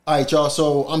All right, y'all.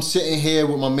 So I'm sitting here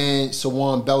with my man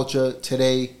Sawand Belcher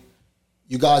today.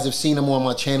 You guys have seen him on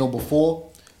my channel before.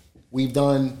 We've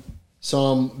done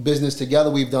some business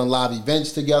together. We've done live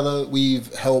events together.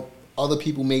 We've helped other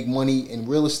people make money in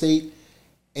real estate.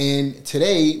 And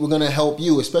today we're going to help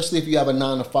you, especially if you have a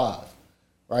 9-to-5,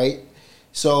 right?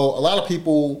 So a lot of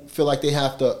people feel like they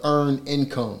have to earn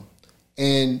income.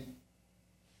 And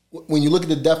when you look at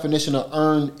the definition of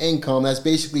earned income, that's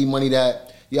basically money that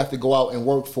you have to go out and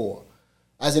work for.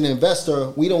 As an investor,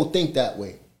 we don't think that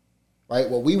way, right?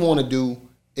 What we want to do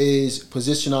is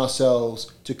position ourselves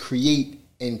to create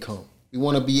income. We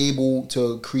want to be able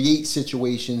to create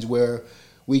situations where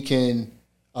we can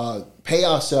pay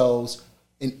ourselves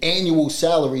an annual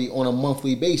salary on a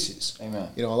monthly basis. Amen.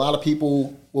 You know, a lot of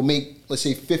people will make, let's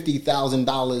say,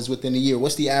 $50,000 within a year.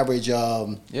 What's the average?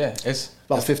 It's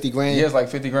about 50 grand. Yeah, it's like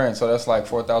 50 grand. So that's like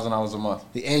 $4,000 a month.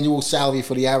 The annual salary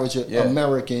for the average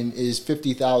American is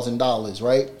 $50,000,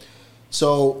 right?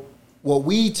 So what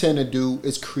we tend to do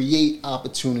is create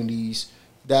opportunities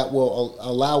that will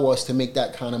allow us to make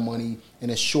that kind of money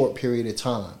in a short period of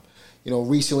time. You know,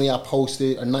 recently I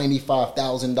posted a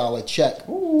 $95,000 check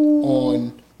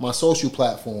on my social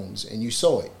platforms, and you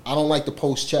saw it. I don't like to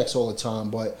post checks all the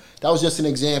time, but that was just an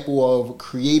example of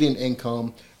creating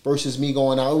income versus me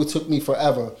going out. It took me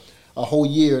forever, a whole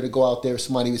year, to go out there.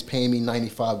 Somebody was paying me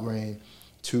 95 grand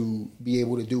to be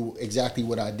able to do exactly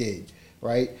what I did,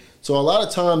 right? So a lot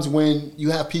of times when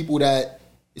you have people that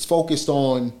is focused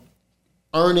on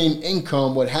earning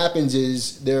income, what happens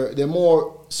is they're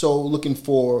more so looking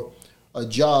for a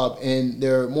job, and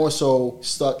they're more so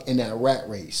stuck in that rat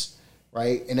race,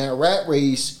 right? And that rat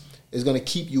race is going to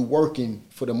keep you working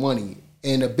for the money.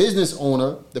 And a business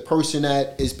owner, the person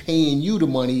that is paying you the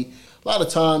money, a lot of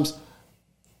times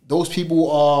those people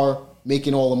are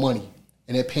making all the money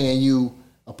and they're paying you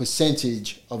a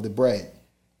percentage of the bread.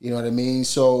 You know what I mean?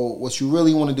 So what you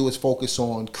really want to do is focus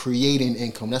on creating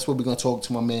income. That's what we're going to talk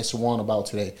to my man Sawand about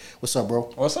today. What's up,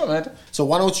 bro? What's up, man? So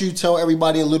why don't you tell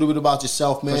everybody a little bit about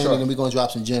yourself, man, sure. and then we're going to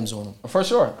drop some gems on them. For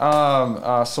sure.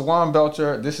 Sawand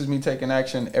Belcher, this is me taking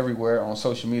action everywhere on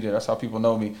social media. That's how people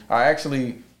know me. I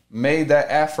actually made that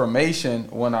affirmation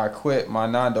when I quit my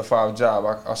 9-to-5 job.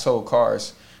 I sold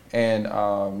cars. And,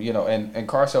 and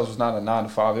car sales was not a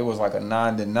 9-to-5. It was like a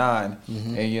 9-to-9.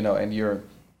 Mm-hmm.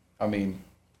 And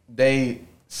they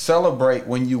celebrate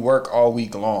when you work all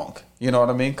week long. You know what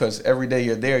I mean? Because every day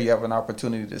you're there, you have an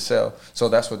opportunity to sell. So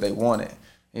that's what they wanted,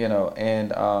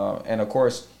 and of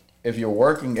course, if you're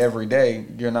working every day,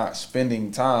 you're not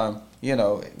spending time,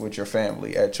 with your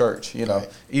family at church, right.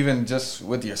 Even just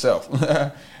with yourself.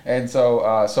 And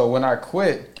so when I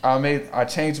quit, I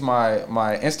changed my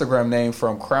Instagram name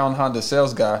from Crown Honda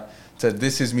Sales Guy to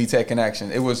This Is Me Taking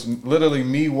Action. It was literally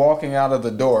me walking out of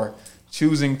the door,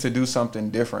 choosing to do something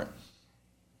different.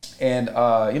 And,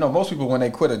 most people, when they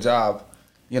quit a job,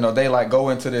 they like go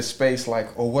into this space like,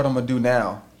 oh, what I'm going to do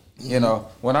now?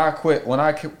 Mm-hmm. When I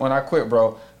quit,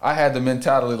 bro, I had the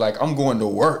mentality like I'm going to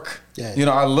work. Yeah.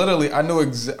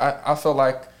 I felt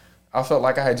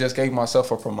like I had just gave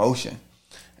myself a promotion.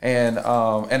 And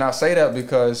I say that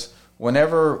because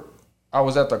whenever I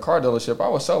was at the car dealership, I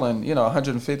was selling,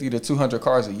 150 to 200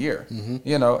 cars a year,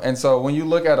 mm-hmm. And so when you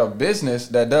look at a business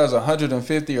that does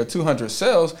 150 or 200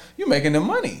 sales, you're making them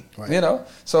money, right.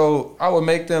 So I would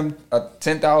make them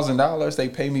 $10,000. They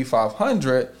pay me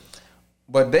 $500,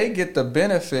 but they get the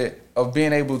benefit of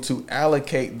being able to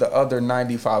allocate the other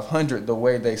 $9,500 the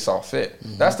way they saw fit.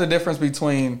 Mm-hmm. That's the difference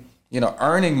between,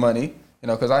 earning money,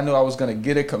 because I knew I was going to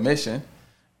get a commission,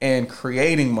 and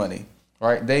creating money.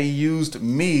 Right, they used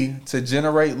me to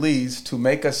generate leads, to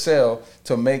make a sale,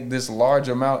 to make this large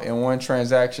amount in one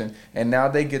transaction, and now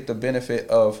they get the benefit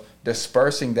of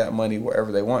dispersing that money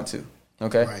wherever they want to.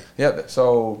 Okay, right. Yeah.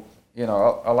 So a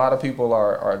lot of people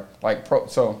are like pro.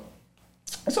 So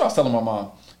that's what I was telling my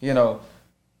mom.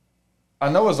 I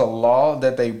know it's a law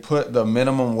that they put the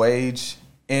minimum wage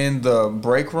in the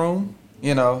break room.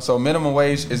 So minimum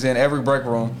wage is in every break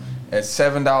room at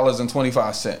 $7.25.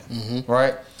 Mm-hmm.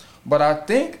 Right. But I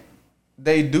think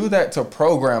they do that to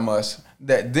program us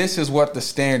that this is what the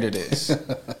standard is.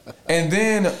 And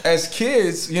then as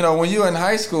kids, when you're in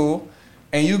high school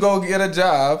and you go get a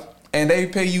job and they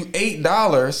pay you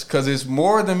 $8 because it's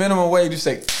more than minimum wage, you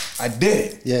say, I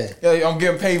did it. Yeah. I'm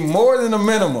getting paid more than the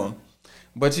minimum.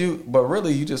 But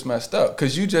really you just messed up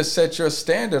because you just set your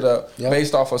standard up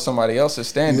based off of somebody else's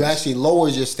standards. You actually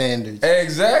lowered your standards.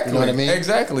 Exactly. You know what I mean?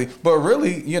 Exactly. But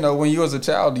really, when you was a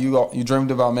child, you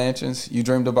dreamed about mansions, you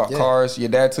dreamed about cars. Your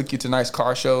dad took you to nice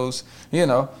car shows,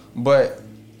 But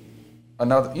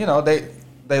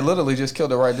they literally just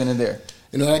killed it right then and there.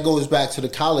 That goes back to the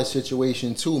college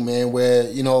situation too, man, where,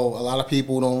 a lot of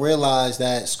people don't realize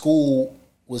that school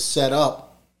was set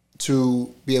up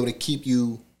to be able to keep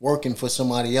you working for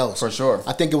somebody else. For sure.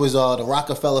 I think it was the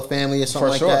Rockefeller family or something For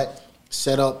like sure. that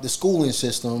set up the schooling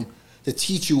system to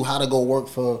teach you how to go work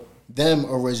for them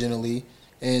originally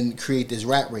and create this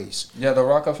rat race. Yeah, the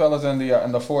Rockefellers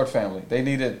and the Ford family, they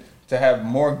needed to have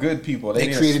more good people.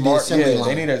 They created the assembly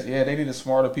line. They needed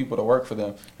smarter people to work for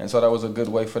them, and so that was a good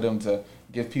way for them to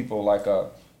give people like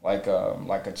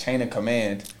a chain of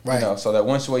command, right? So that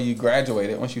once you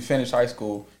graduated, once you finish high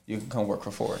school, you can come work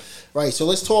for Ford. Right. So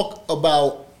let's talk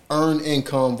about earned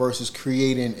income versus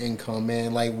creating income,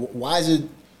 man. Like, why is it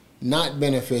not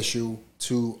beneficial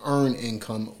to earn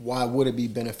income? Why would it be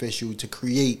beneficial to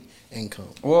create income?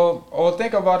 Well,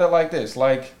 think about it like this.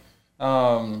 Like,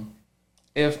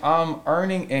 if I'm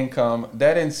earning income,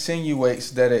 that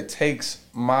insinuates that it takes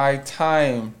my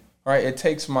time, right? It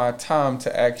takes my time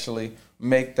to actually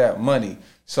make that money.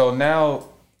 So now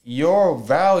your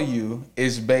value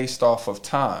is based off of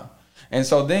time. And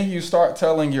so then you start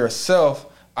telling yourself,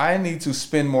 I need to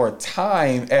spend more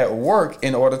time at work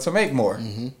in order to make more.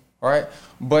 Mm-hmm. Right?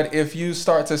 But if you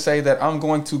start to say that I'm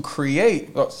going to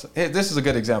create, this is a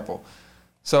good example.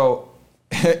 So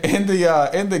in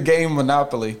the game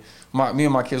Monopoly, me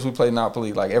and my kids, we play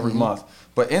Monopoly like every month.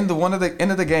 But in one of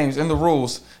the games, in the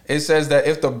rules, it says that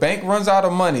if the bank runs out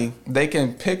of money, they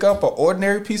can pick up an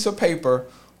ordinary piece of paper,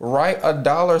 write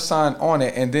a $sign on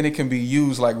it, and then it can be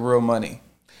used like real money.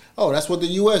 Oh, that's what the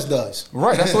U.S. does.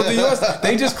 Right, that's what the U.S.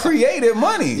 They just created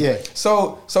money. Yeah.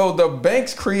 So the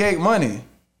banks create money.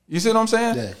 You see what I'm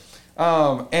saying?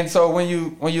 Yeah. And so when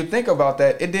you think about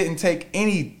that, it didn't take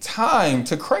any time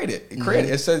to create it.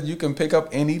 It says you can pick up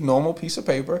any normal piece of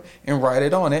paper and write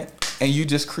it on it, and you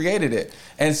just created it.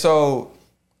 And so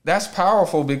that's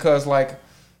powerful because like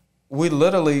we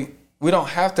don't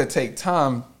have to take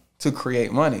time to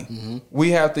create money. Mm-hmm.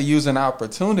 We have to use an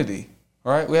opportunity.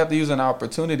 Right, we have to use an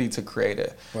opportunity to create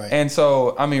it, right. And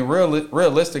so I mean,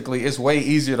 realistically, it's way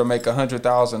easier to make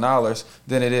 $100,000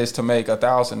 than it is to make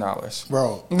 $1,000.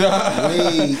 Bro,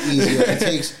 way easier. It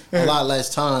takes a lot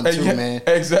less time too, man.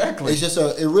 Exactly. It's just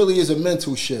it really is a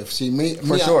mental shift. See, me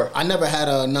for sure. I never had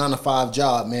a 9-to-5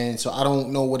 job, man, so I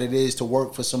don't know what it is to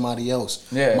work for somebody else.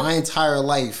 Yeah. My entire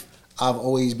life, I've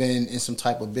always been in some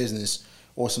type of business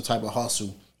or some type of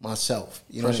hustle myself.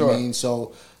 You know what I mean?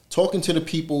 So. Talking to the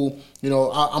people,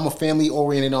 I'm a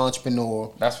family-oriented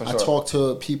entrepreneur. That's for sure. I talk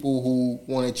to people who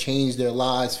want to change their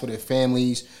lives for their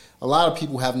families. A lot of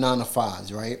people have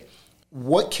 9-to-5s, right?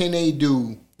 What can they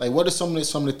do? Like, what are some of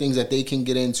the things that they can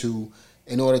get into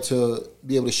in order to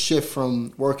be able to shift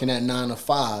from working at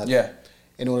 9-to-5? Yeah.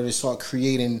 In order to start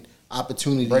creating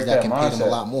opportunities that can pay them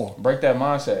a lot more. Break that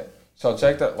mindset. So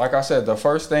check that. Like I said, the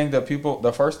first thing that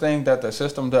the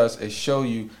system does is show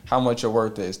you how much your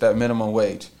worth is. That minimum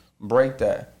wage. Break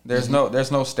that. There's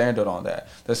no standard on that.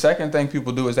 The second thing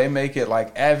people do is they make it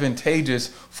like advantageous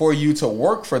for you to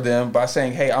work for them by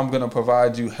saying, hey, I'm going to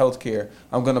provide you health care.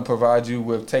 I'm going to provide you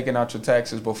with taking out your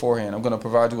taxes beforehand. I'm going to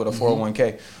provide you with a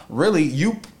 401k. Really,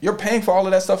 you're paying for all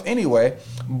of that stuff anyway.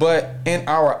 But in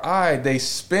our eye, they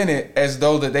spin it as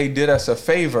though that they did us a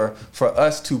favor for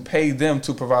us to pay them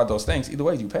to provide those things. Either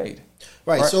way, you paid.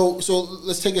 Right. So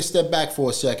let's take a step back for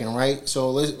a second, right?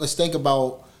 So let's think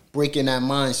about breaking that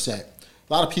mindset.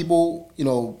 A lot of people,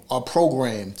 are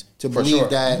programmed to believe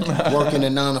that working a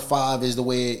 9-to-5 is the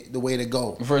way to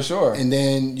go. For sure. And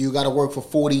then you got to work for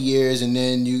 40 years, and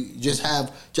then you just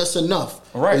have just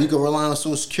enough. Right. You can rely on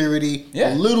Social Security,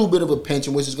 a little bit of a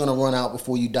pension, which is going to run out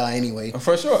before you die anyway.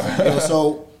 For sure.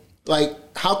 So, like,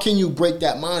 how can you break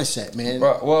that mindset, man?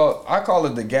 Well, I call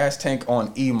it the gas tank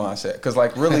on E mindset because,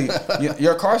 like, really,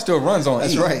 your car still runs on E.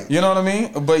 That's right. You know what I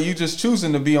mean? But you just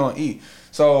choosing to be on E.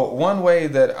 So one way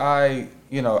that I'm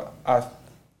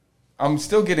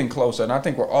still getting closer, and I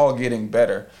think we're all getting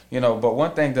better, but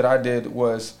one thing that I did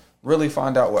was really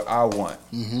find out what I want.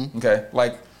 Mm-hmm. Okay.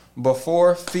 Like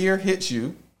before fear hits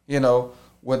you,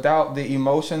 without the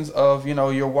emotions of,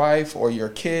 your wife or your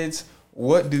kids,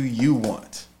 what do you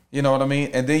want? You know what I mean?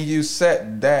 And then you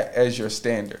set that as your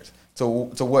standard to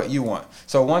what you want.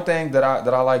 So one thing that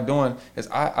I like doing is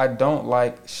I don't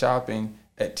like shopping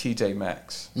at TJ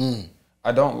Maxx.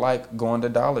 I don't like going to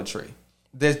Dollar Tree.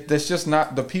 There's just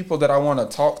not the people that I want to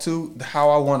talk to,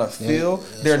 how I want to feel.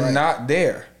 They're not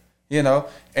there,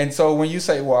 And so when you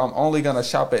say, well, I'm only going to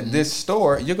shop at this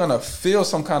store, you're going to feel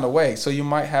some kind of way. So you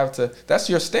might have to, that's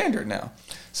your standard now.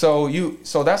 So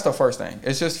that's the first thing.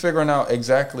 It's just figuring out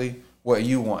exactly what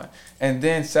you want. And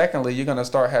then secondly, you're going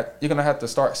to have to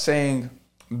start saying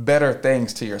better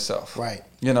things to yourself. Right.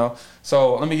 You know.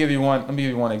 So let me give you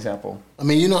one example. I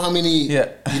mean, you know how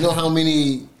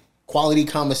many quality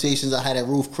conversations I had at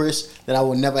Roof Chris that I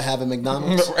would never have at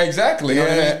McDonald's. Exactly. You know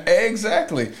what I mean?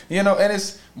 Exactly. You know, and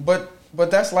it's but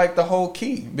that's like the whole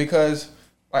key, because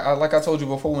like I told you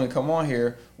before when we come on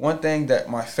here, one thing that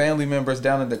my family members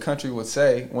down in the country would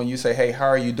say when you say, "Hey, how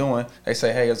are you doing?" They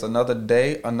say, "Hey, it's another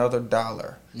day, another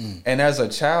dollar." And as a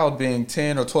child being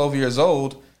 10 or 12 years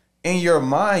old, in your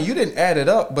mind, you didn't add it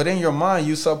up, but in your mind,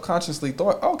 you subconsciously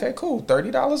thought, "Okay, cool,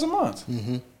 $30 a month."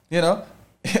 You know?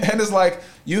 And it's like,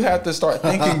 you have to start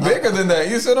thinking bigger than that.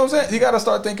 You see what I'm saying? You got to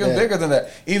start thinking bigger than that.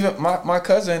 Even my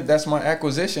cousin, that's my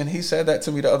acquisition, he said that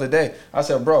to me the other day. I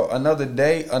said, bro, another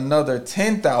day, another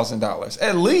 $10,000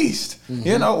 at least.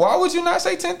 You know, why would you not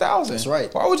say 10,000? That's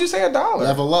right. Why would you say $1?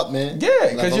 Level up, man.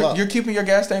 Yeah, because you're keeping your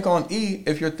gas tank on E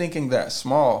if you're thinking that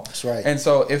small. That's right. And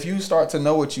so if you start to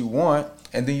know what you want,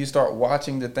 and then you start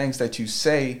watching the things that you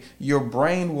say, your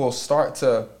brain will start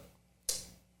to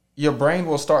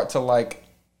like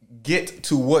get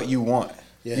to what you want.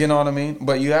 Yeah. You know what I mean?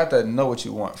 But you have to know what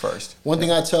you want first. One thing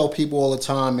I tell people all the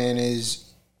time, man, is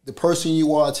the person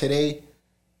you are today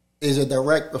is a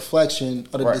direct reflection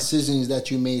of the decisions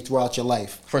that you made throughout your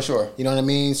life. For sure. You know what I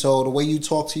mean? So the way you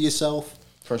talk to yourself,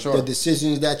 for sure, the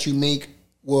decisions that you make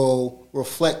will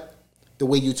reflect the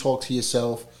way you talk to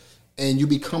yourself, and you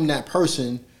become that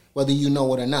person whether you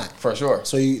know it or not. For sure.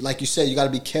 So you, like you said, you got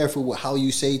to be careful with how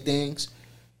you say things.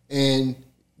 And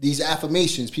these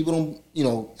affirmations, people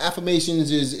don't,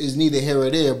 affirmations is neither here or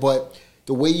there, but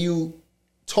the way you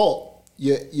talk,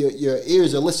 your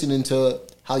ears are listening to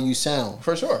how you sound.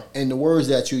 For sure. And the words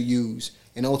that you use.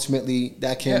 And ultimately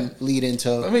that can lead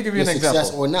into Let me give you an success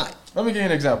example. or not. Let me give you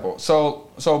an example.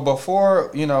 So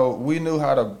before, we knew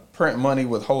how to print money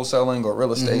with wholesaling or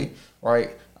real estate, right?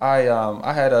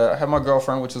 I had my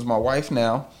girlfriend, which is my wife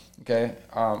now. Okay.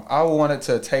 I wanted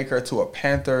to take her to a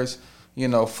Panthers,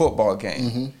 football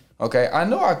game. Okay. I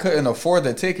know I couldn't afford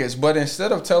the tickets, but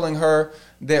instead of telling her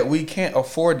that we can't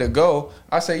afford to go,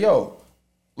 I say, yo,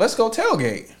 let's go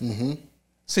tailgate.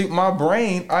 See, my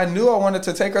brain, I knew I wanted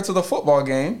to take her to the football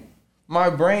game. My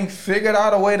brain figured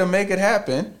out a way to make it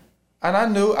happen. And I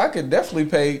knew I could definitely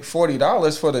pay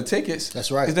 $40 for the tickets. That's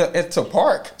right. It's to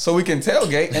park so we can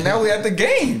tailgate. And now we at the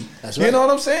game. That's right. You know what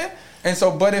I'm saying? And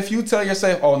so, but if you tell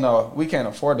yourself, oh no, we can't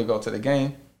afford to go to the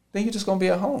game, then you're just going to be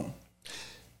at home.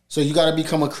 So you got to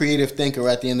become a creative thinker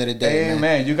at the end of the day.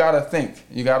 Man. You got to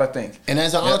think. And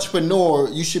as an entrepreneur,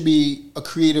 you should be a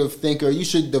creative thinker. You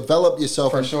should develop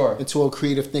yourself into a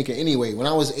creative thinker anyway. When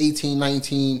I was 18,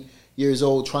 19 years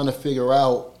old trying to figure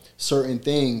out certain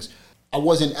things, I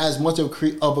wasn't as much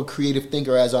of a creative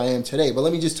thinker as I am today. But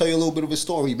let me just tell you a little bit of a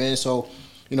story, man. So,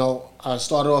 I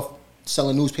started off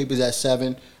selling newspapers at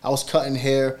 7. I was cutting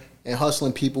hair and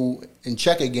hustling people in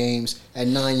checker games at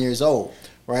 9 years old,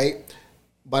 right?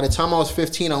 By the time I was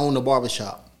 15, I owned a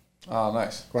barbershop. Oh,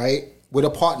 nice. Right? With a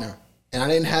partner. And I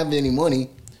didn't have any money.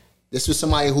 This was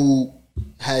somebody who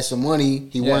had some money.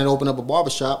 He wanted to open up a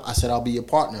barbershop. I said, I'll be your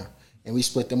partner. And we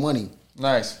split the money.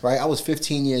 Nice. Right? I was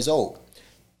 15 years old.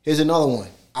 Here's another one.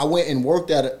 I went and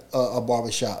worked at a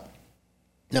barbershop.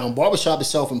 Now, a barbershop is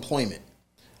self-employment.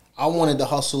 I wanted to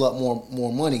hustle up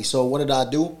more money. So what did I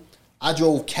do? I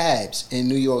drove cabs in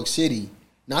New York City.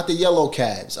 Not the yellow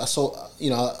cabs.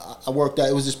 I worked at,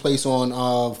 it was this place on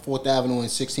 4th Avenue and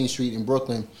 16th Street in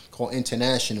Brooklyn called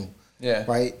International. Yeah.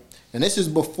 Right? And this is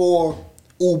before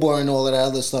Uber and all of that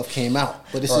other stuff came out.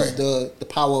 But this is the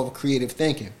power of creative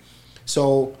thinking.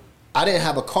 So I didn't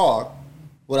have a car.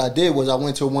 What I did was I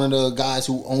went to one of the guys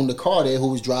who owned the car there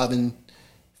who was driving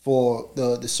for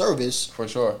the service. For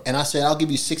sure. And I said, I'll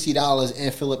give you $60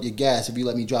 and fill up your gas if you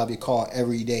let me drive your car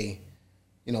every day,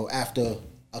 after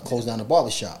I closed down the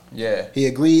barbershop. Yeah. He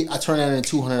agreed. I turned that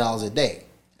into $200 a day.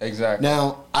 Exactly.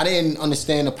 Now, I didn't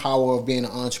understand the power of being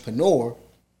an entrepreneur,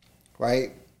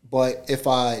 right? But if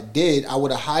I did, I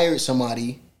would have hired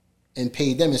somebody and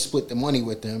paid them and split the money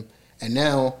with them. And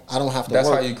now I don't have to work.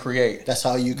 That's how you create. That's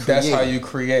how you create. That's how you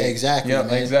create. Exactly. Yeah,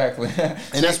 exactly.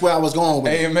 And that's where I was going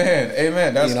with it.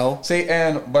 Amen. That's, see,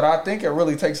 but I think it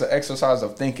really takes an exercise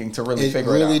of thinking to really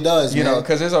figure it out. It really does, man.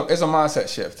 Because it's a mindset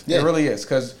shift. Yeah. It really is.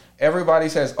 Because everybody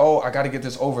says, oh, I got to get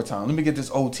this overtime. Let me get this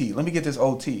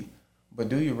OT. But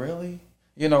do you really?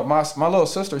 My little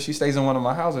sister, she stays in one of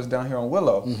my houses down here on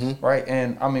Willow, right?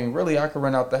 And I mean, really, I could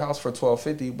rent out the house for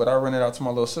 $1,250, but I rent it out to my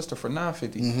little sister for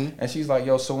 $950. And she's like,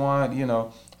 "Yo, Sawand,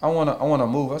 I wanna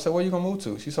move." I said, "Where you gonna move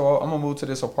to?" She said, "Well, I'm gonna move to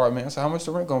this apartment." I said, "How much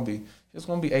the rent gonna be?" It's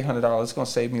gonna be $800. It's gonna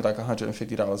save me like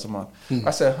 $150 a month.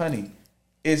 I said, "Honey,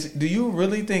 do you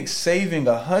really think saving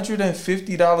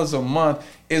 $150 a month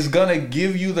is gonna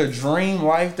give you the dream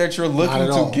life that you're looking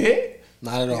to get?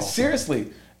 Not at all.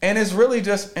 Seriously. And it's really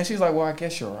just, and she's like, well, I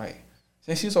guess you're right.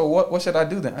 And she's like, what should I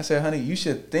do then? I said, honey, you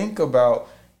should think about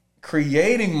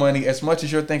creating money as much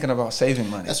as you're thinking about saving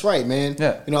money. That's right, man.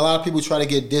 Yeah. You know, a lot of people try to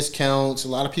get discounts. A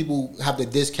lot of people have the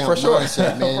discount For sure.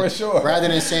 mindset, man. For sure. Rather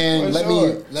than saying,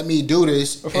 let me do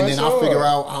this, and then I'll figure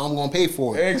out how I'm going to pay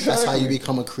for it. Exactly. That's how you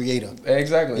become a creator.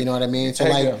 Exactly. You know what I mean? So,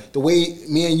 the way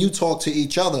me and you talk to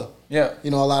each other, you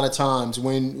know, a lot of times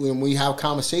when we have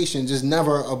conversations, it's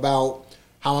never about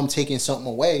how I'm taking something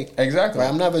away. Exactly. Right?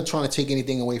 I'm never trying to take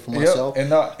anything away from myself.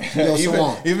 And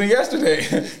even yesterday,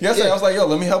 I was like, yo,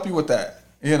 let me help you with that.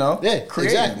 You know? Yeah,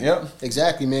 creating. Exactly. Yep.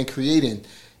 Exactly, man, creating.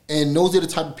 And those are the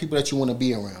type of people that you want to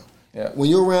be around. Yeah.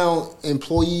 When you're around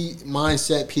employee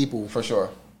mindset people, for sure,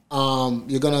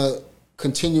 you're going to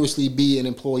continuously be an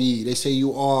employee. They say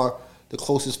you are the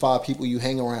closest 5 people you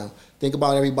hang around. Think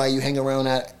about everybody you hang around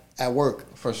at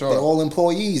work. For sure. They're all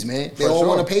employees, man. They all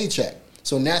want a paycheck.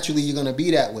 So naturally, you're going to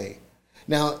be that way.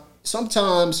 Now,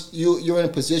 sometimes you're in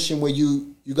a position where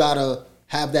you got to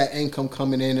have that income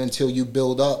coming in until you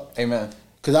build up. Amen.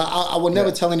 Because I would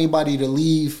never tell anybody to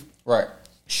leave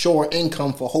sure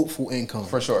income for hopeful income.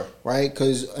 For sure. Right?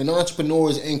 Because an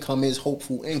entrepreneur's income is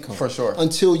hopeful income. For sure.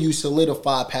 Until you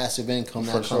solidify passive income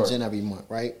that comes in every month,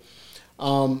 right?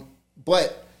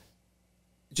 But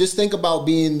just think about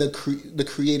being the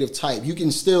creative type. You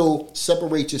can still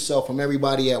separate yourself from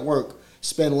everybody at work,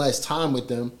 spend less time with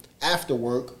them after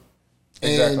work,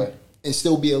 and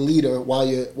still be a leader while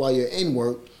you're in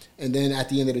work. And then at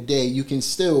the end of the day, you can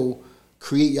still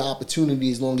create your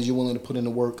opportunity as long as you're willing to put in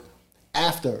the work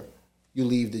after you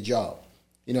leave the job.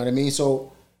 You know what I mean?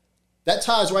 So that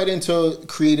ties right into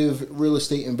creative real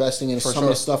estate investing and some of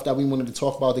the stuff that we wanted to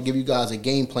talk about to give you guys a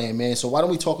game plan, man. So why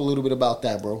don't we talk a little bit about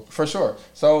that, bro? For sure.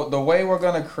 So the way we're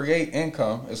going to create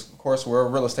income is, of course, we're a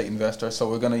real estate investor, so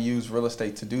we're going to use real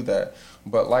estate to do that.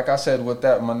 But like I said, with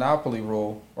that monopoly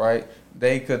rule, right,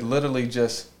 they could literally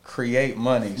just create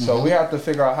money. So we have to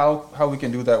figure out how we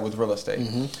can do that with real estate.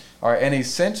 All right. And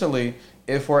essentially,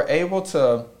 if we're able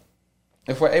to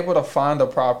find a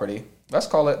property, let's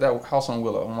call it that house on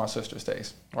Willow where my sister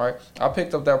stays. All right. I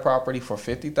picked up that property for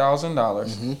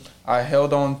 $50,000. I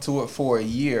held on to it for a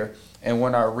year. And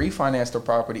when I refinanced the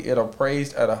property, it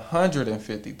appraised at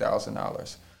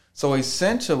 $150,000. So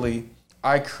essentially,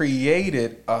 I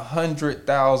created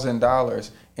 $100,000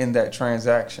 in that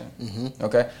transaction.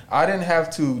 Okay. I didn't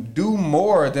have to do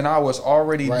more than I was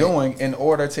already doing in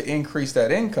order to increase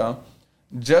that income.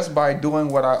 Just by doing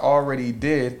what I already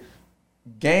did,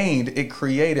 it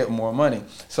created more money.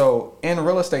 So in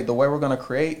real estate, the way we're going to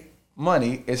create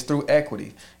money is through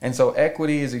equity. And so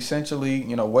equity is essentially,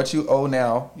 you know, what you owe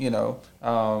now, you know,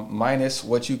 minus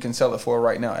what you can sell it for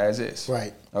right now as is.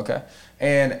 Right. Okay.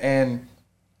 And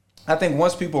I think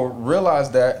once people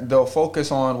realize that, they'll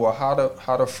focus on, well,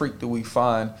 how the freak do we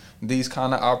find these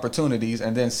kind of opportunities?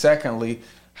 And then secondly,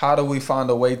 how do we find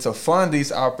a way to fund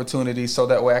these opportunities so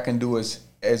that way I can do as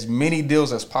many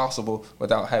deals as possible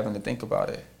without having to think about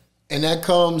it? And that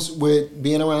comes with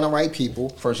being around the right people.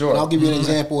 For sure. And I'll give you an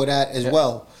example of that as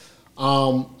well.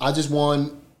 I just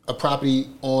won a property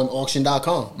on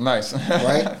auction.com. Nice.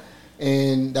 Right?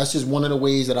 And that's just one of the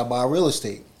ways that I buy real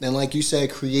estate. And like you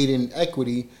said, creating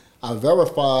equity, I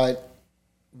verified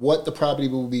what the property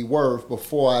will be worth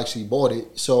before I actually bought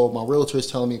it. So my realtor is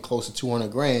telling me close to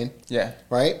 $200,000. Yeah.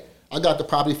 Right? I got the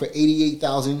property for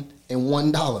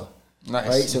 $88,001. Nice.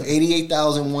 Right? So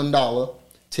 $88,001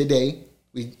 today.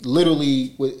 We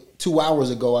literally, 2 hours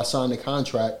ago, I signed the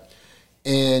contract.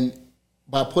 And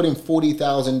by putting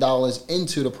 $40,000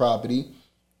 into the property,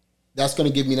 that's going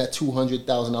to give me that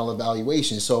 $200,000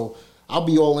 valuation. So I'll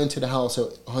be all into the house at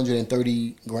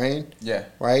 $130,000. Yeah.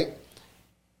 Right?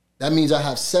 That means I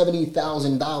have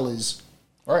 $70,000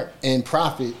 in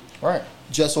profit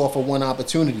just off of one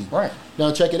opportunity. Right.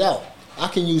 Now check it out. I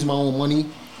can use my own money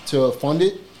to fund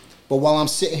it, but while I'm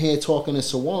sitting here talking to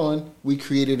Sawand, we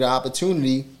created an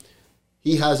opportunity.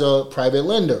 He has a private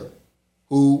lender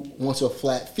who wants a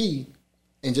flat fee,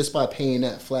 and just by paying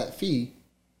that flat fee,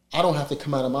 I don't have to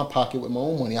come out of my pocket with my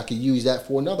own money. I could use that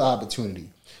for another opportunity.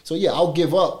 So yeah, I'll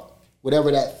give up whatever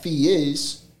that fee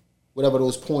is, whatever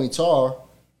those points are,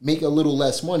 make a little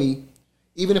less money.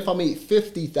 Even if I made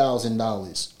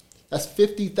 $50,000, that's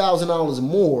 $50,000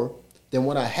 more than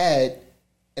what I had,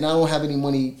 and I don't have any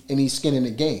money, any skin in the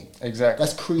game. Exactly.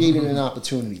 That's creating an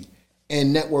opportunity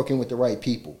and networking with the right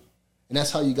people. And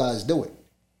that's how you guys do it.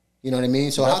 You know what I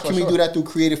mean? So how can we do that through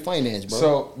creative finance, bro?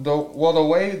 So the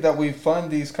way that we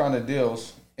fund these kind of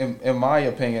deals, in my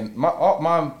opinion,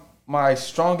 my my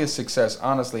strongest success,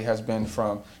 honestly, has been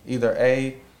from either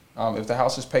if the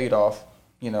house is paid off,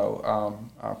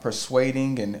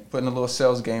 persuading and putting a little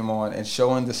sales game on and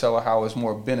showing the seller how it's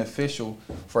more beneficial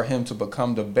for him to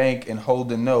become the bank and hold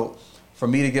the note, for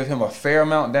me to give him a fair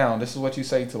amount down. This is what you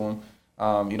say to him.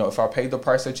 If I paid the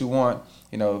price that you want,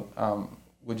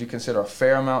 would you consider a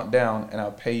fair amount down, and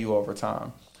I'll pay you over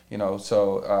time?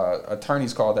 So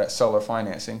attorneys call that seller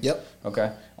financing. Yep.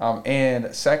 Okay.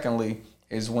 And secondly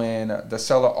is when the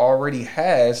seller already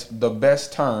has the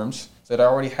best terms, that I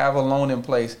already have a loan in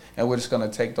place, and we're just going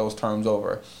to take those terms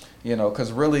over,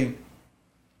 because really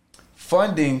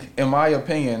funding, in my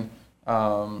opinion,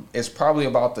 is probably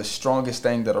about the strongest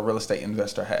thing that a real estate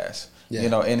investor has,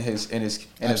 in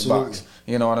his box.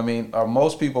 You know what I mean?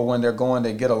 Most people, when they're going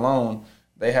to get a loan,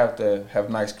 they have to have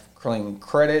nice clean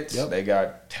credits. Yep. They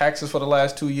got taxes for the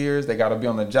last 2 years. They got to be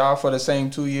on the job for the same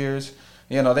 2 years.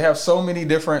 They have so many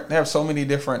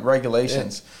different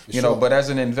regulations, sure. But as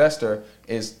an investor,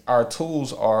 our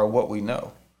tools are what we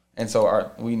know. And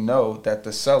so we know that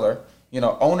the seller,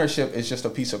 ownership is just a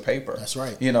piece of paper. That's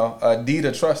right. A deed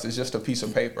of trust is just a piece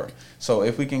of paper. So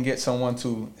if we can get someone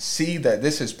to see that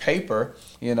this is paper,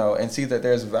 and see that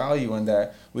there's value in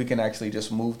that, we can actually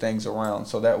just move things around.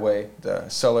 So that way the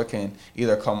seller can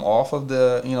either come off of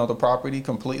the property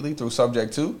completely through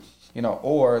subject to,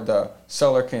 or the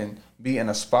seller can be in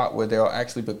a spot where they'll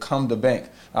actually become the bank.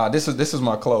 This is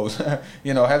my close. Have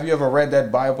you ever read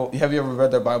that Bible? Have you ever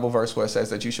read that Bible verse where it says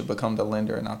that you should become the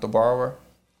lender and not the borrower?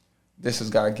 This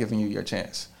is God giving you your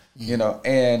chance.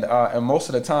 And most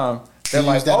of the time they're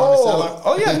like,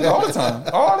 oh yeah,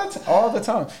 all the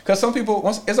time. Because some people,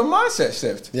 it's a mindset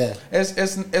shift. Yeah,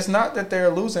 it's not that they're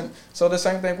losing. So the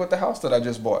same thing with the house that I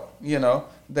just bought.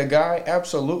 The guy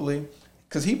absolutely.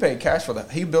 Because he paid cash for that.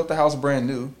 He built the house brand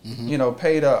new,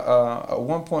 paid a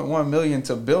 $1.1 million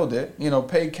to build it,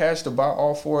 paid cash to buy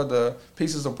all 4 of the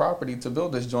pieces of property to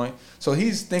build this joint. So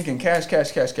he's thinking cash.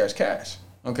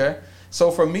 Okay. So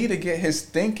for me to get his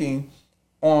thinking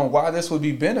on why this would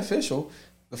be beneficial,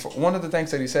 one of the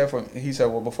things that he said,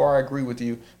 well, before I agree with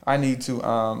you, I need to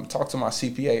talk to my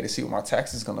CPA to see what my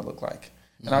tax is going to look like.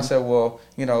 And I said, well,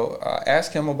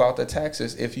 ask him about the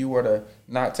taxes if you were to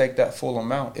not take that full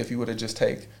amount, if you were to just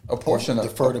take a portion of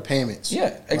defer the payments.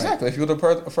 Yeah, exactly. Right. If you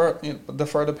would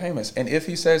defer the payments. And if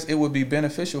he says it would be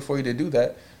beneficial for you to do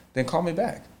that, then call me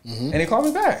back. And he called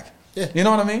me back. Yeah. You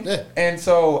know what I mean? Yeah. And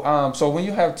so so when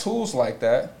you have tools like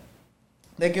that,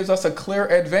 that gives us a clear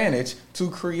advantage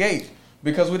to create,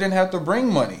 because we didn't have to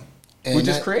bring money. And we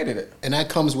just created it. And that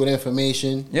comes with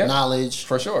information, knowledge.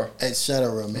 For sure.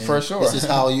 etc., man. For sure. This is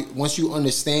how once you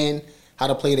understand how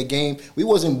to play the game, we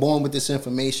wasn't born with this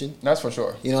information. That's for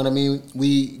sure. You know what I mean?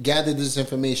 We gathered this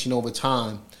information over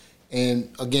time.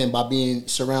 And again, by being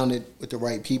surrounded with the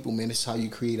right people, man, this is how you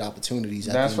create opportunities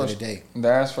at the end of the day.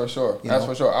 That's for sure. That's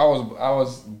for sure. I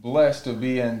was blessed to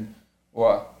be in,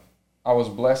 I was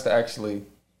blessed to actually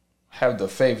have the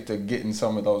faith to get in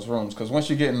some of those rooms. Because once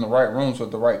you get in the right rooms with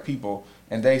the right people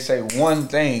and they say one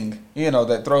thing,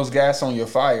 that throws gas on your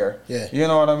fire, you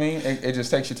know what I mean? It just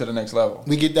takes you to the next level.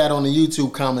 We get that on the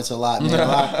YouTube comments a lot, man.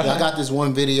 I got this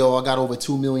one video I got over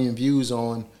 2 million views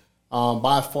on.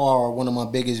 By far one of my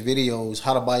biggest videos,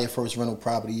 how to buy your first rental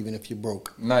property even if you're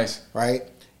broke. Nice. Right?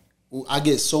 I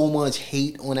get so much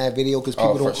hate on that video because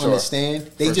people don't understand.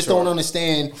 They don't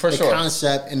understand the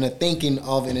concept and the thinking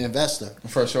of an investor.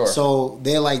 For sure. So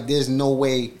they're like, there's no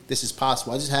way this is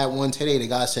possible. I just had one today. The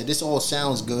guy said, this all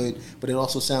sounds good, but it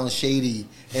also sounds shady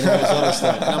and all this other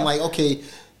stuff. And I'm like, okay,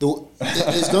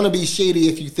 it's going to be shady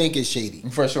if you think it's shady.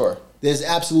 For sure. There's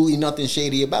absolutely nothing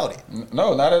shady about it.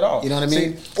 No, not at all. You know what I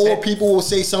mean? Or people will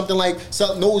say something like,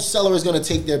 no seller is going to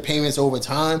take their payments over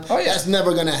time. Oh, yeah. That's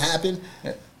never going to happen.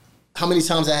 Yeah. How many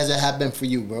times has that happened for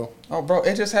you, bro? Oh, bro,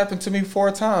 it just happened to me 4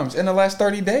 times in the last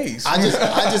 30 days. I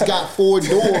just got 4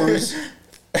 doors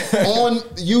on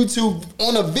YouTube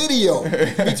on a video,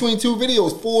 between 2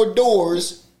 videos, 4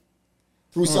 doors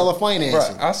through seller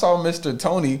financing. Right. I saw Mr.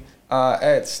 Tony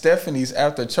at Stephanie's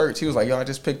after church. He was like, yo, I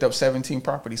just picked up 17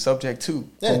 properties subject to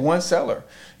for one seller.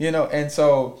 And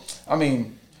so, I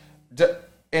mean,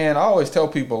 and I always tell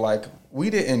people, like, we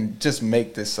didn't just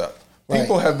make this up.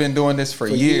 People have been doing this for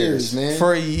years, man.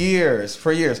 For years.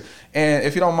 And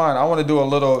if you don't mind, I want to do a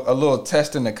little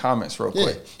test in the comments real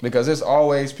quick, because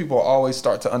people always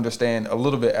start to understand a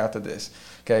little bit after this.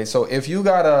 Okay, so if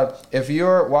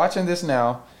you're watching this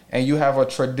now and you have a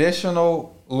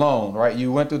traditional loan, right?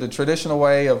 You went through the traditional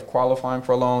way of qualifying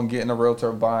for a loan, getting a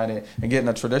realtor, buying it, and getting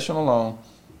a traditional loan.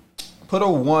 Put a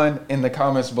 1 in the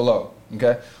comments below.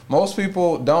 Okay, most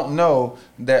people don't know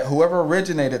that whoever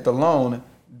originated the loan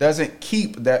doesn't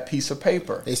keep that piece of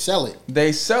paper. They sell it.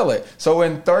 They sell it. So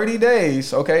in 30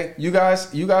 days, okay, you guys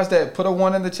that put a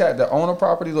 1 in the chat that own a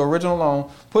property, the original loan,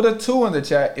 put a 2 in the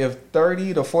chat. If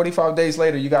 30 to 45 days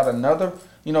later, you got another,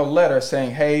 letter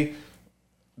saying, hey,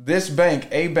 this bank,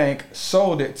 A bank,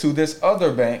 sold it to this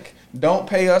other bank. Don't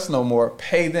pay us no more.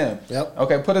 Pay them. Yep.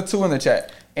 Okay, put a 2 in the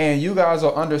chat. And you guys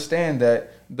will understand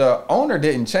that the owner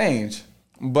didn't change,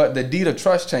 but the deed of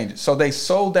trust changes. So they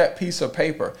sold that piece of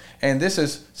paper. And this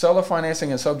is seller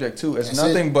financing and subject to. It's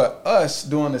nothing but us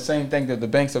doing the same thing that the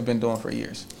banks have been doing for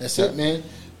years. That's it, man.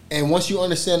 And once you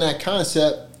understand that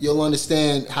concept, you'll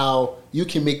understand how you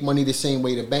can make money the same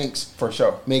way the banks for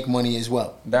sure make money as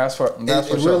well. That's for sure.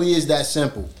 It really is that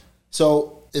simple.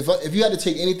 So if you had to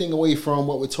take anything away from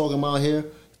what we're talking about here,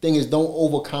 the thing is, don't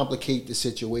overcomplicate the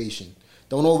situation.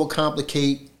 Don't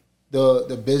overcomplicate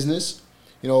the business,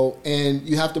 and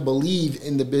you have to believe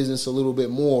in the business a little bit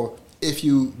more if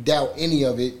you doubt any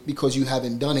of it because you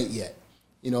haven't done it yet.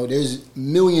 There's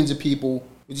millions of people.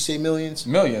 Would you say millions?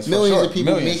 Millions of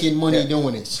people making money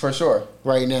doing this. For sure.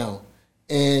 Right now.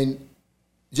 And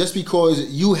just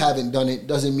because you haven't done it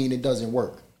doesn't mean it doesn't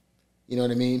work. You know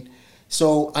what I mean?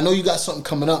 So I know you got something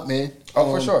coming up, man.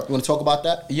 Oh, for sure. You want to talk about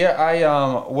that? Yeah,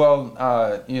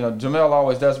 Jamel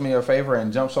always does me a favor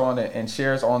and jumps on it and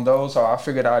shares on those. So I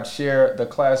figured I'd share the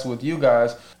class with you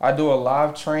guys. I do a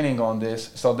live training on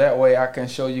this, so that way I can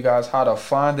show you guys how to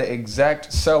find the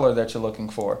exact seller that you're looking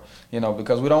for.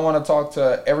 Because we don't want to talk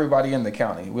to everybody in the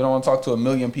county. We don't want to talk to 1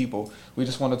 million people. We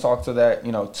just want to talk to that, 2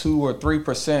 or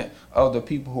 3% of the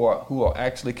people who will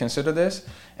actually consider this.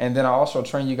 And then I also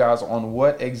train you guys on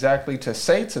what exactly to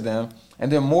say to them.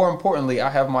 And then more importantly,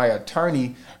 I have my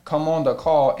attorney come on the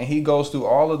call and he goes through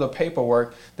all of the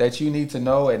paperwork that you need to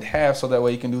know and have so that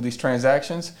way you can do these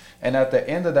transactions. And at the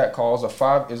end of that call is a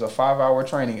 5-hour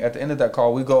training. At the end of that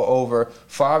call, we go over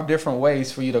 5 different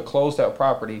ways for you to close that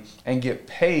property and get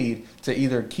paid to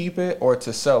either keep it or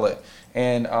to sell it.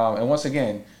 And once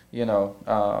again,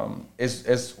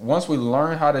 it's once we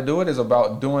learn how to do it, it's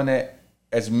about doing it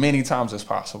as many times as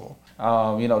possible.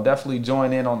 Definitely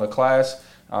join in on the class.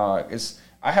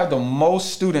 I have the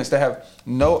most students that have I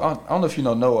don't know if you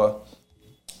know Noah,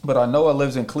 but Noah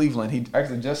lives in Cleveland. He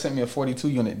actually just sent me a 42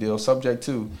 unit deal, subject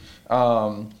to.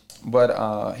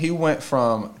 But he went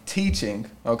from teaching,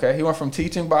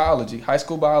 biology, high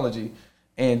school biology.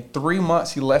 In 3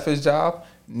 months, he left his job.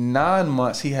 9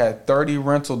 months, he had 30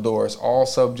 rental doors, all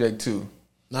subject to.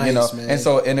 Nice, man.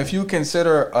 And if you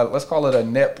consider, let's call it a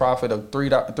net profit of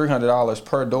 $300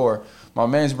 per door, my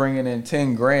man's bringing in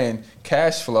 10 grand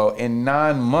cash flow in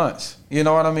 9 months. You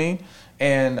know what I mean?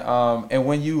 And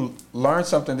when you learn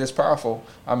something this powerful,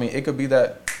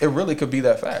 it really could be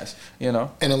that fast,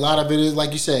 And a lot of it is,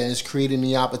 like you said, is creating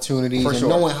the opportunities and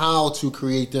knowing how to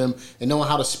create them and knowing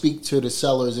how to speak to the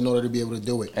sellers in order to be able to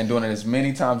do it. And doing it as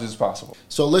many times as possible.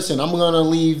 So listen, I'm going to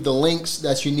leave the links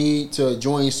that you need to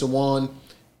join Sawand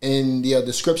in the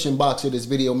description box of this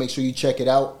video. Make sure you check it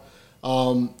out.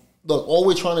 Look, all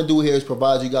we're trying to do here is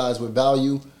provide you guys with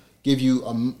value, give you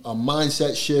a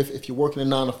mindset shift. If you're working a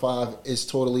 9 to 5, it's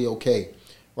totally okay,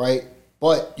 right?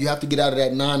 But you have to get out of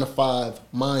that 9 to 5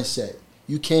 mindset.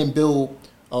 You can build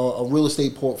a real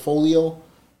estate portfolio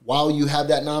while you have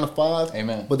that 9 to 5.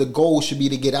 Amen. But the goal should be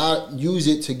to use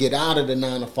it to get out of the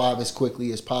 9 to 5 as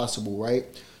quickly as possible, right?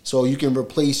 So you can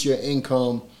replace your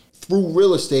income through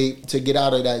real estate to get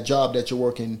out of that job that you're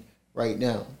working right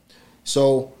now.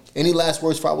 So any last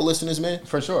words for our listeners, man?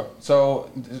 For sure.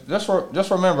 So just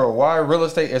remember why real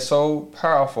estate is so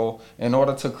powerful in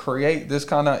order to create this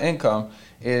kind of income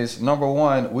is, number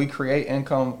one, we create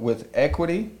income with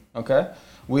equity, okay?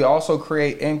 We also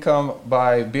create income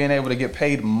by being able to get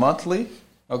paid monthly,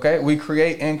 okay? We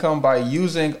create income by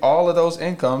using all of those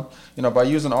income, by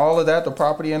using all of that, the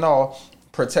property and all,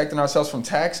 protecting ourselves from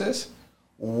taxes,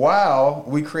 while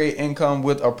we create income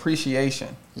with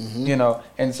appreciation,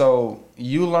 and so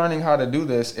you learning how to do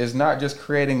this is not just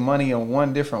creating money in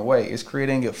one different way. It's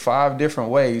creating it 5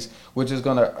 different ways, which is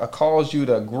going to cause you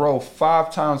to grow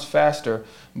 5 times faster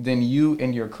than you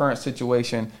in your current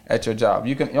situation at your job.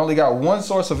 You only got one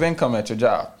source of income at your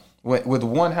job. With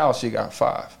one house, you got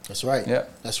 5. That's right. Yeah,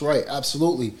 that's right.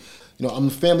 Absolutely. I'm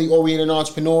a family-oriented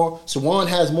entrepreneur. Sawand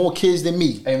has more kids than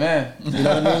me. Amen. You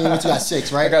know what I mean? You got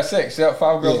 6, right? I got 6. Yep,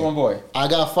 5 girls, 1 boy. I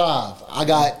got 5. I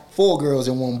got 4 girls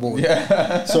and 1 boy.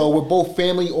 Yeah. So we're both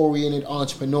family-oriented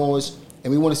entrepreneurs,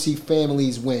 and we want to see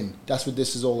families win. That's what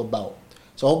this is all about.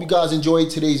 So I hope you guys enjoyed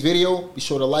today's video. Be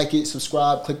sure to like it,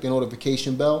 subscribe, click the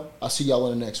notification bell. I'll see y'all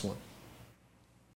on the next one.